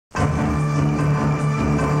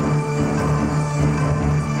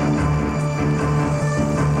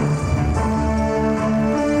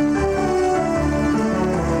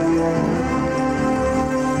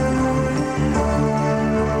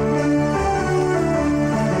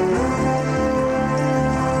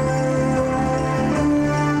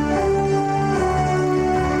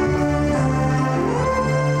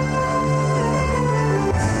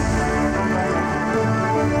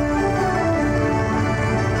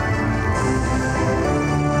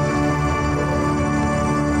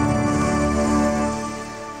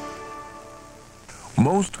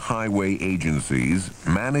highway agencies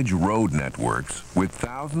manage road networks with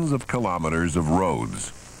thousands of kilometers of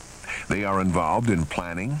roads. They are involved in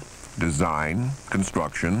planning, design,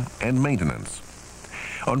 construction, and maintenance.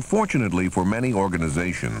 Unfortunately for many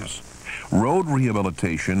organizations, road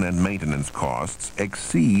rehabilitation and maintenance costs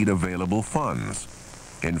exceed available funds.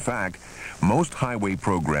 In fact, most highway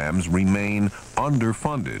programs remain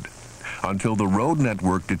underfunded until the road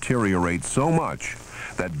network deteriorates so much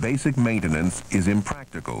that basic maintenance is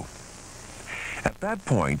impractical. At that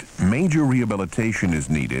point, major rehabilitation is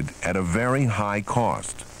needed at a very high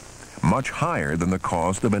cost, much higher than the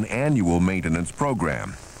cost of an annual maintenance program.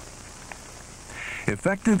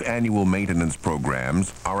 Effective annual maintenance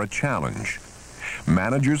programs are a challenge.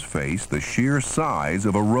 Managers face the sheer size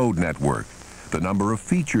of a road network, the number of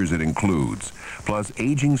features it includes, plus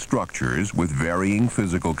aging structures with varying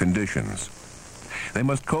physical conditions. They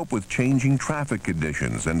must cope with changing traffic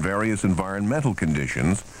conditions and various environmental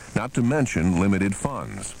conditions, not to mention limited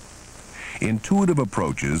funds. Intuitive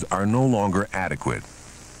approaches are no longer adequate.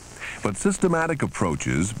 But systematic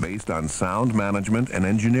approaches based on sound management and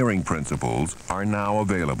engineering principles are now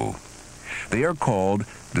available. They are called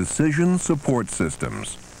decision support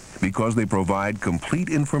systems because they provide complete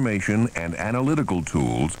information and analytical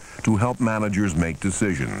tools to help managers make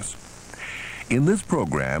decisions. In this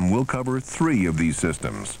program, we'll cover 3 of these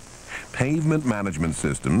systems: pavement management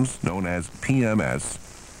systems, known as PMS,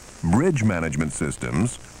 bridge management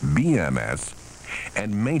systems, BMS,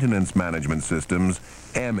 and maintenance management systems,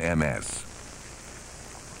 MMS.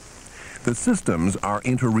 The systems are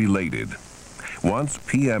interrelated. Once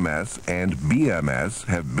PMS and BMS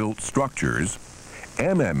have built structures,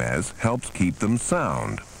 MMS helps keep them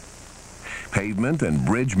sound. Pavement and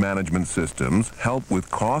bridge management systems help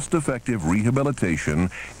with cost-effective rehabilitation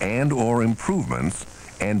and/or improvements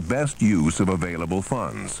and best use of available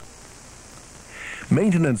funds.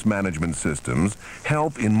 Maintenance management systems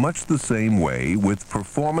help in much the same way with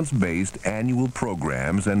performance-based annual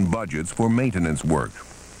programs and budgets for maintenance work.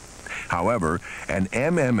 However, an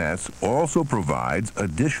MMS also provides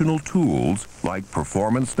additional tools like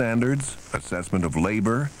performance standards, assessment of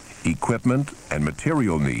labor, equipment and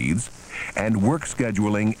material needs, and work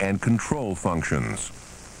scheduling and control functions.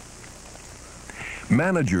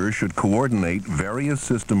 Managers should coordinate various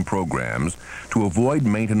system programs to avoid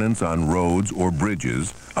maintenance on roads or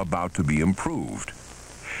bridges about to be improved.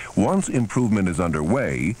 Once improvement is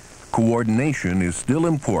underway, coordination is still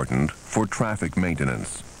important for traffic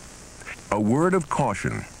maintenance. A word of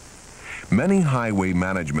caution. Many highway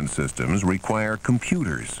management systems require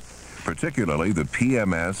computers, particularly the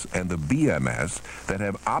PMS and the BMS, that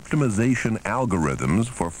have optimization algorithms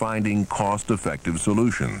for finding cost-effective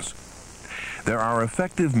solutions. There are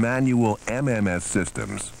effective manual MMS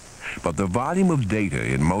systems, but the volume of data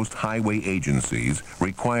in most highway agencies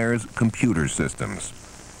requires computer systems.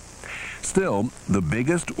 Still, the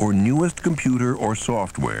biggest or newest computer or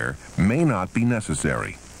software may not be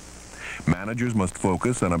necessary. Managers must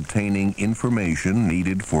focus on obtaining information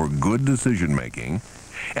needed for good decision-making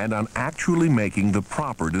and on actually making the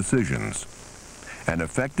proper decisions. An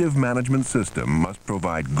effective management system must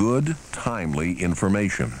provide good, timely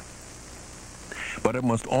information. But it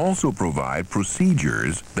must also provide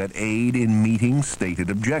procedures that aid in meeting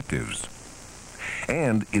stated objectives.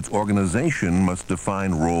 And its organization must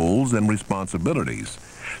define roles and responsibilities,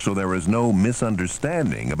 so there is no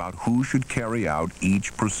misunderstanding about who should carry out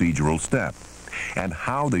each procedural step and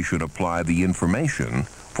how they should apply the information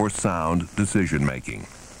for sound decision-making.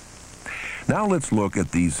 Now let's look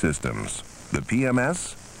at these systems: the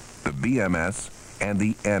PMS, the BMS, and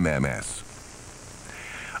the MMS.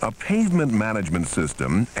 A pavement management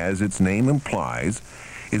system, as its name implies,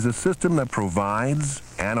 is a system that provides,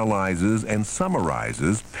 analyzes, and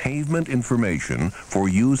summarizes pavement information for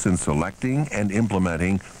use in selecting and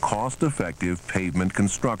implementing cost-effective pavement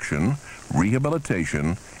construction,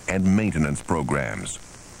 rehabilitation, and maintenance programs.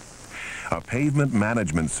 A pavement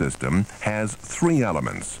management system has 3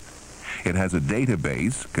 elements. It has a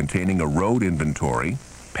database containing a road inventory,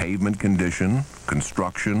 pavement condition,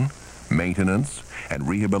 construction, maintenance, and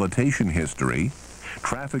rehabilitation history,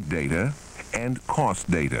 traffic data, and cost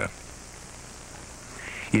data.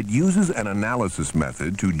 It uses an analysis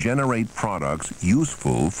method to generate products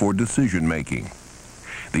useful for decision-making.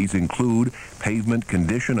 These include pavement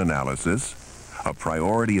condition analysis, a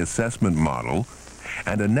priority assessment model,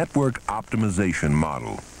 and a network optimization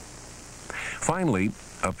model. Finally,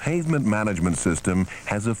 a pavement management system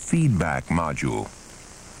has a feedback module.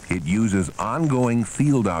 It uses ongoing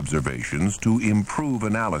field observations to improve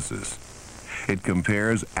analysis. It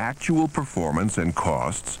compares actual performance and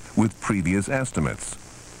costs with previous estimates.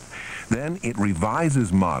 Then it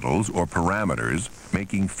revises models or parameters,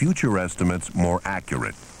 making future estimates more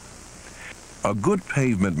accurate. A good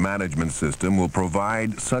pavement management system will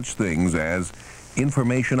provide such things as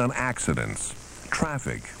information on accidents,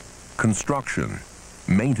 traffic, construction,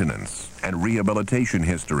 maintenance, and rehabilitation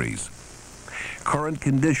histories, current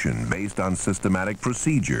condition based on systematic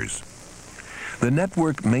procedures, the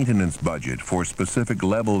network maintenance budget for specific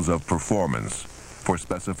levels of performance for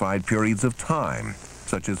specified periods of time,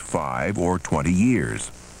 such as 5 or 20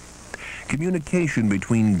 years, communication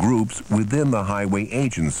between groups within the highway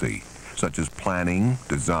agency, such as planning,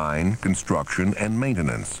 design, construction, and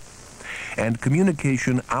maintenance, and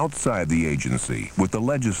communication outside the agency with the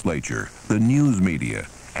legislature, the news media,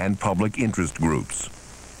 and public interest groups.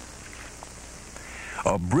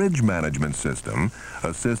 A bridge management system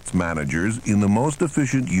assists managers in the most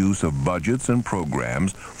efficient use of budgets and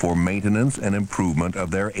programs for maintenance and improvement of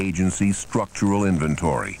their agency's structural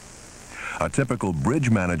inventory. A typical bridge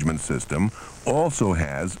management system also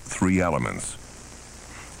has 3 elements.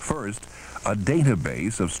 First, a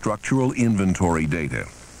database of structural inventory data,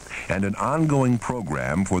 and an ongoing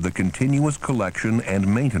program for the continuous collection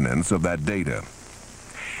and maintenance of that data.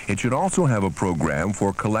 It should also have a program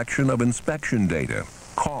for collection of inspection data,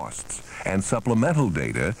 costs, and supplemental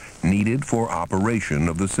data needed for operation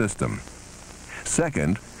of the system.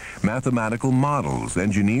 Second, mathematical models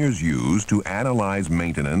engineers use to analyze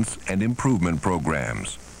maintenance and improvement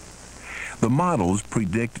programs. The models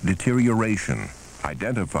predict deterioration,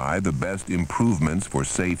 identify the best improvements for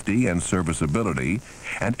safety and serviceability,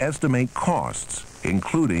 and estimate costs,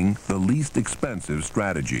 including the least expensive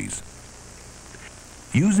strategies.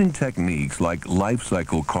 Using techniques like life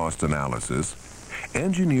cycle cost analysis,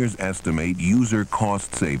 engineers estimate user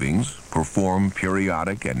cost savings, perform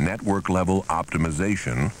periodic and network-level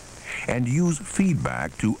optimization, and use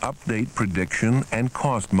feedback to update prediction and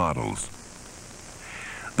cost models.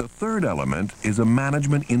 The third element is a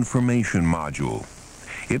management information module.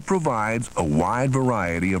 It provides a wide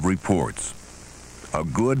variety of reports. A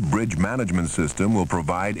good bridge management system will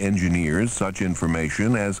provide engineers such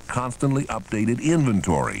information as constantly updated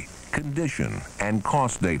inventory, condition, and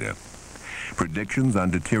cost data, predictions on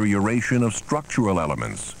deterioration of structural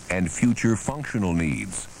elements and future functional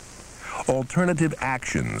needs, alternative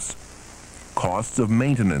actions, costs of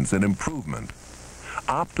maintenance and improvement,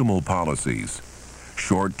 optimal policies,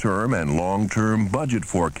 short-term and long-term budget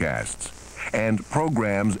forecasts, and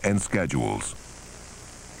programs and schedules.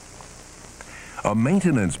 A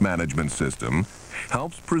maintenance management system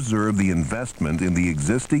helps preserve the investment in the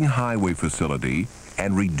existing highway facility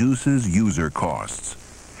and reduces user costs.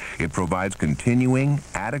 It provides continuing,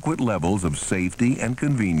 adequate levels of safety and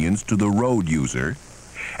convenience to the road user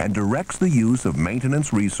and directs the use of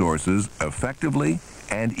maintenance resources effectively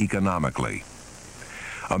and economically.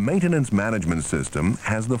 A maintenance management system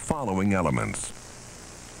has the following elements: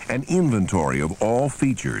 an inventory of all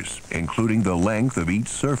features, including the length of each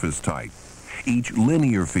surface type, each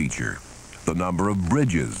linear feature, the number of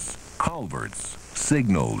bridges, culverts,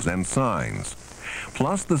 signals, and signs,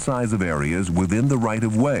 plus the size of areas within the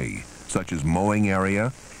right-of-way, such as mowing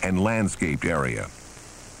area and landscaped area.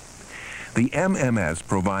 The MMS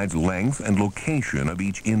provides length and location of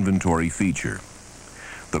each inventory feature.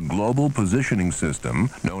 The Global Positioning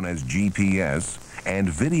System, known as GPS, and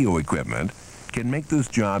video equipment can make this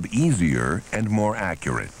job easier and more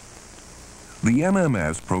accurate. The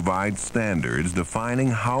MMS provides standards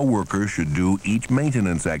defining how workers should do each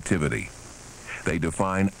maintenance activity. They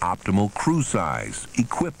define optimal crew size,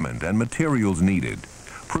 equipment and materials needed,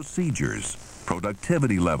 procedures,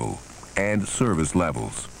 productivity level, and service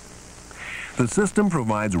levels. The system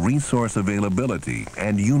provides resource availability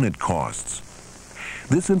and unit costs.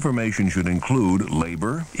 This information should include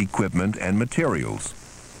labor, equipment, and materials.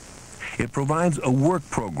 It provides a work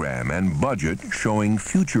program and budget showing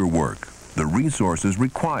future work, the resources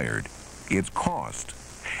required, its cost,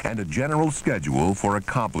 and a general schedule for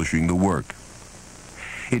accomplishing the work.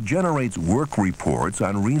 It generates work reports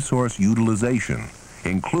on resource utilization,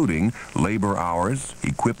 including labor hours,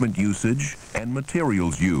 equipment usage, and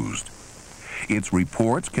materials used. Its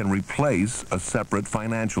reports can replace a separate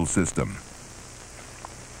financial system.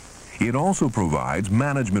 It also provides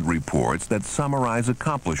management reports that summarize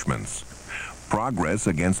accomplishments, progress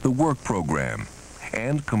against the work program,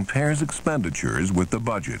 and compares expenditures with the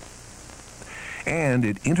budget. And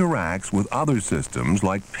it interacts with other systems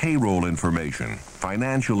like payroll information,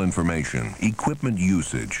 financial information, equipment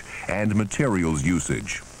usage, and materials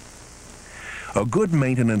usage. A good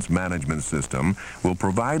maintenance management system will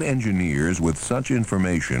provide engineers with such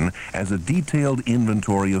information as a detailed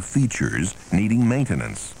inventory of features needing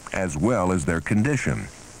maintenance, as well as their condition.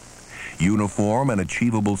 uniform and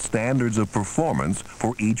achievable standards of performance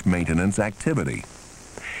for each maintenance activity,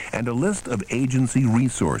 and a list of agency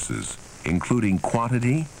resources, including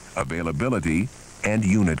quantity, availability, and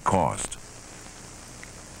unit cost.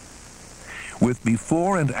 With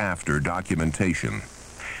before and after documentation,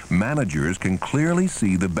 managers can clearly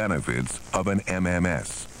see the benefits of an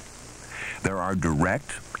MMS. There are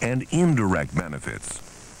direct and indirect benefits.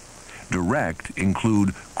 Direct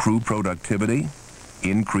include crew productivity,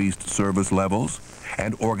 increased service levels,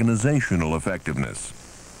 and organizational effectiveness.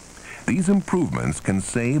 These improvements can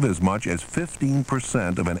save as much as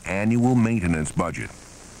 15% of an annual maintenance budget.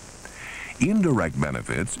 Indirect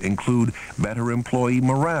benefits include better employee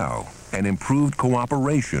morale and improved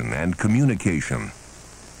cooperation and communication.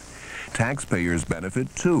 Taxpayers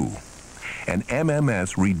benefit too. An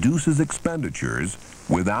MMS reduces expenditures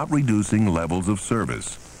without reducing levels of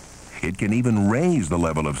service. It can even raise the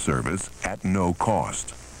level of service at no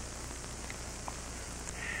cost.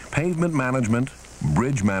 Pavement management,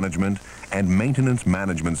 bridge management, and maintenance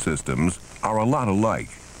management systems are a lot alike.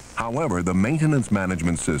 However, the maintenance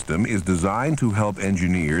management system is designed to help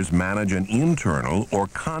engineers manage an internal or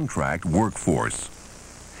contract workforce.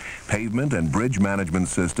 Pavement and bridge management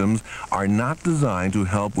systems are not designed to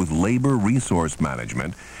help with labor resource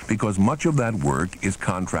management because much of that work is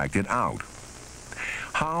contracted out.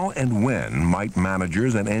 How and when might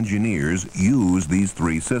managers and engineers use these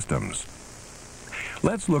three systems?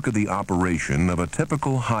 Let's look at the operation of a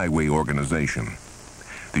typical highway organization.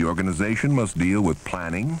 The organization must deal with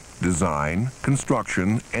planning, design,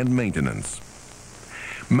 construction, and maintenance.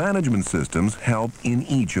 Management systems help in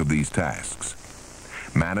each of these tasks.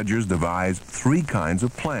 Managers devise three kinds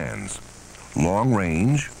of plans: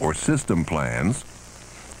 long-range or system plans,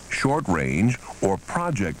 short-range or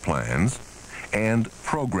project plans, and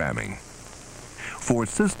programming. For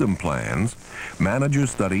system plans,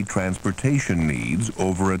 managers study transportation needs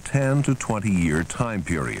over a 10 to 20-year time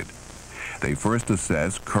period. They first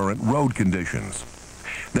assess current road conditions.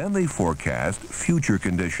 Then they forecast future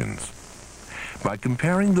conditions. By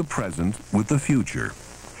comparing the present with the future,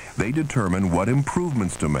 they determine what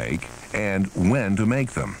improvements to make and when to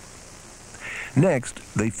make them. Next,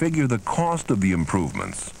 they figure the cost of the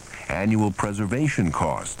improvements, annual preservation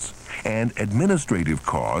costs, and administrative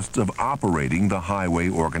costs of operating the highway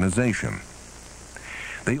organization.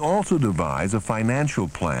 They also devise a financial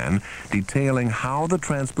plan detailing how the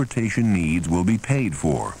transportation needs will be paid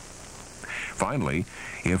for. Finally,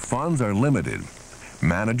 if funds are limited,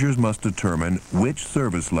 managers must determine which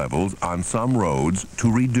service levels on some roads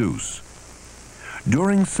to reduce.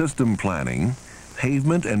 During system planning,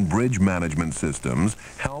 pavement and bridge management systems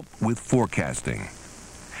help with forecasting.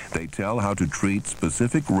 They tell how to treat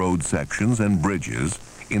specific road sections and bridges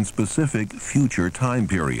in specific future time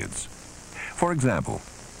periods. For example,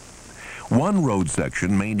 one road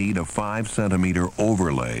section may need a 5-centimeter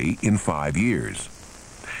overlay in 5 years.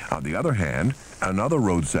 On the other hand, another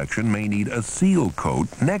road section may need a seal coat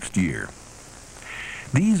next year.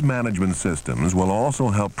 These management systems will also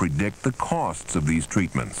help predict the costs of these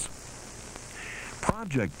treatments.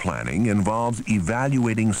 Project planning involves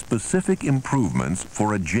evaluating specific improvements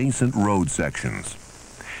for adjacent road sections.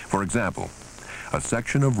 For example, a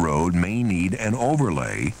section of road may need an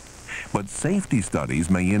overlay, but safety studies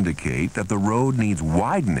may indicate that the road needs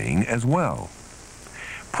widening as well.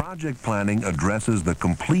 Project planning addresses the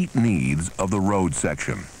complete needs of the road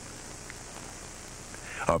section.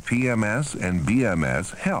 A PMS and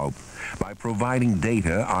BMS help by providing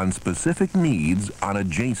data on specific needs on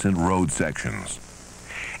adjacent road sections.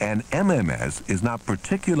 An MMS is not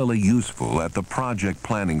particularly useful at the project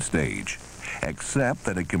planning stage, except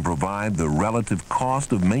that it can provide the relative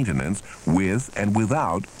cost of maintenance with and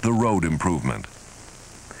without the road improvement.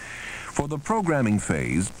 For the programming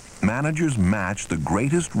phase, managers match the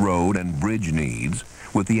greatest road and bridge needs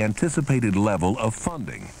with the anticipated level of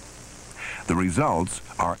funding. The results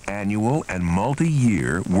are annual and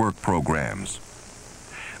multi-year work programs.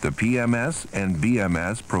 The PMS and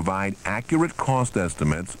BMS provide accurate cost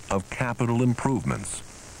estimates of capital improvements.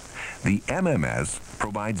 The MMS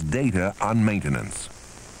provides data on maintenance.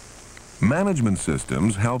 Management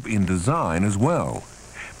systems help in design as well.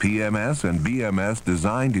 PMS and BMS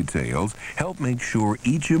design details help make sure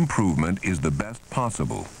each improvement is the best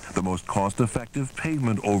possible, the most cost-effective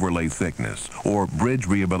pavement overlay thickness, or bridge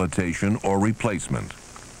rehabilitation or replacement.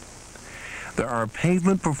 There are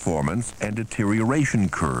pavement performance and deterioration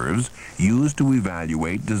curves used to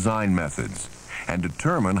evaluate design methods and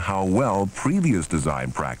determine how well previous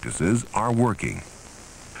design practices are working.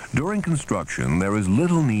 During construction, there is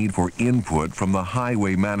little need for input from the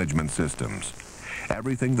highway management systems.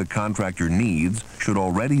 Everything the contractor needs should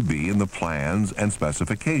already be in the plans and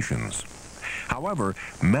specifications. However,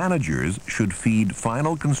 managers should feed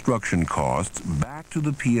final construction costs back to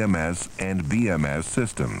the PMS and BMS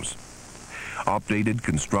systems. Updated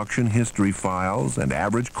construction history files and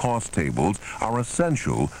average cost tables are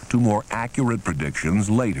essential to more accurate predictions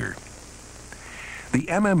later. The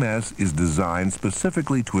MMS is designed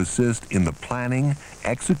specifically to assist in the planning,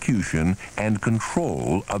 execution, and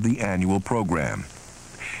control of the annual program.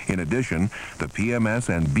 In addition, the PMS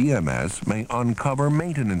and BMS may uncover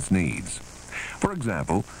maintenance needs. For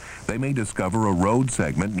example, they may discover a road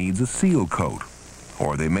segment needs a seal coat,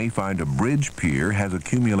 or they may find a bridge pier has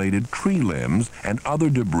accumulated tree limbs and other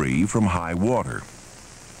debris from high water.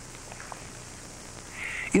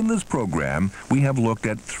 In this program, we have looked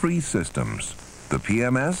at 3 systems: the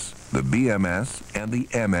PMS, the BMS, and the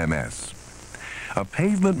MMS. A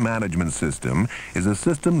pavement management system is a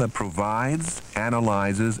system that provides,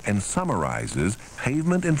 analyzes, and summarizes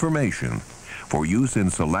pavement information for use in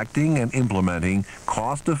selecting and implementing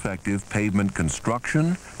cost-effective pavement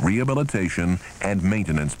construction, rehabilitation, and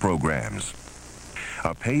maintenance programs.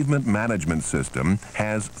 A pavement management system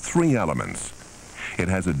has 3 elements. It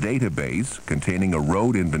has a database containing a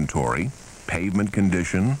road inventory, pavement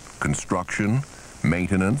condition, construction,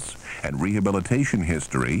 maintenance, and rehabilitation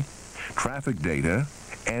history, traffic data,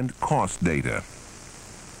 and cost data.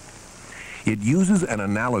 It uses an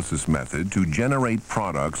analysis method to generate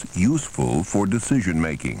products useful for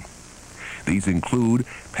decision-making. These include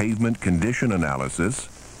pavement condition analysis,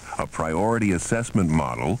 a priority assessment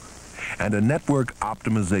model, and a network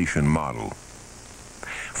optimization model.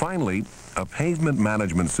 Finally, a pavement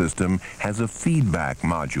management system has a feedback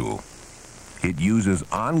module. It uses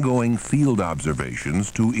ongoing field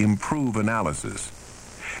observations to improve analysis.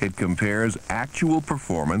 It compares actual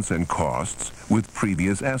performance and costs with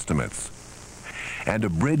previous estimates. And a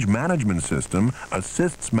bridge management system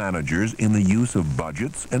assists managers in the use of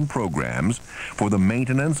budgets and programs for the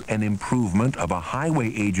maintenance and improvement of a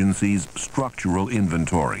highway agency's structural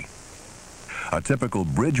inventory. A typical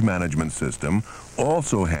bridge management system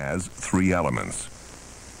also has 3 elements.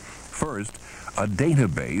 First, a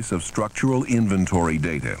database of structural inventory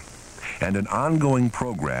data, and an ongoing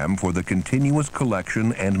program for the continuous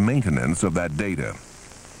collection and maintenance of that data.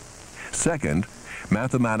 Second,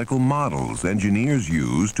 mathematical models engineers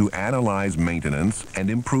use to analyze maintenance and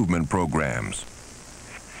improvement programs.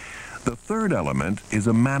 The third element is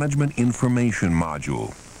a management information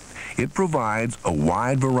module. It provides a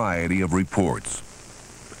wide variety of reports.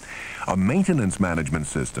 A maintenance management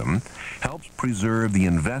system helps preserve the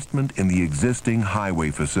investment in the existing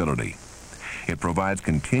highway facility. It provides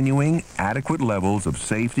continuing, adequate levels of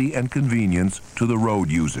safety and convenience to the road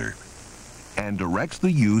user, and directs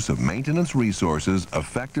the use of maintenance resources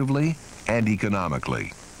effectively and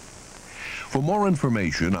economically. For more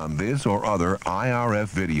information on this or other IRF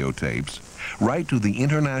videotapes, write to the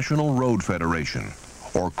International Road Federation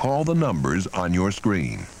or call the numbers on your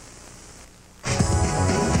screen.